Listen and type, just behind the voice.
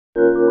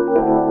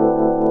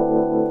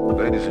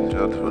Ladies and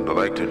gentlemen, I'd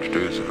like to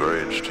introduce a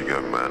very interesting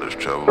young man who's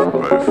traveled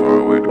from very far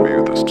away to be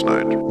with us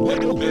tonight.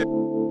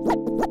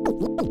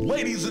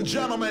 Ladies and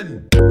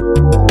gentlemen.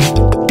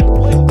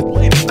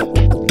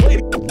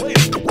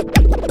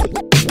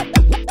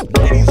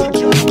 Ladies and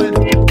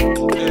gentlemen.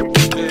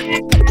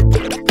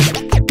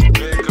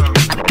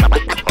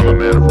 I'm a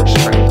man of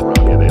respect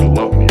around here. They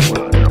love me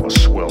around here. I'm a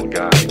swell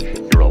guy.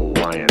 You're a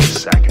lying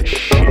sack of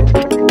shit.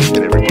 And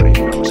everybody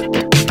knows it.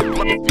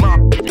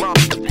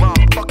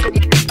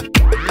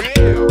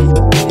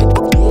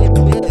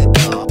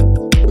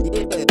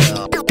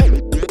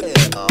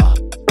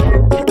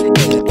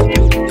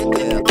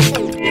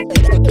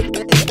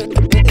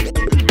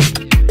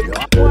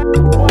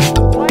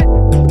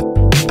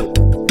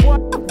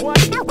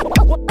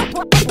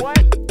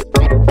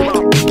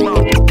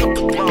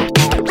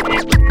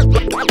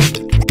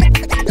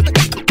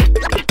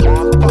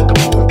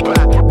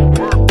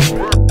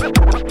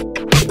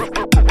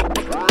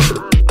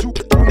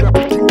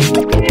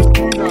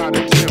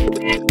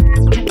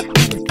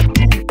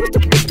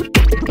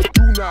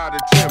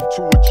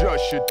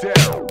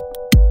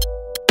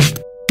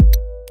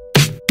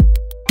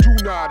 Do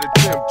not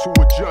attempt to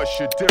adjust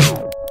your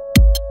down.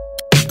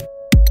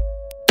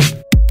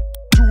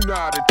 Do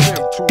not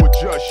attempt to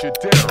adjust your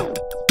down.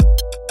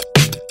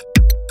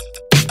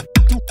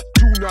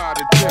 Do not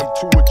attempt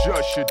to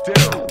adjust your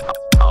down.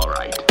 All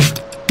right.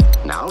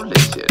 Now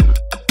listen.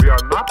 We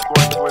are not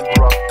going to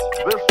interrupt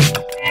this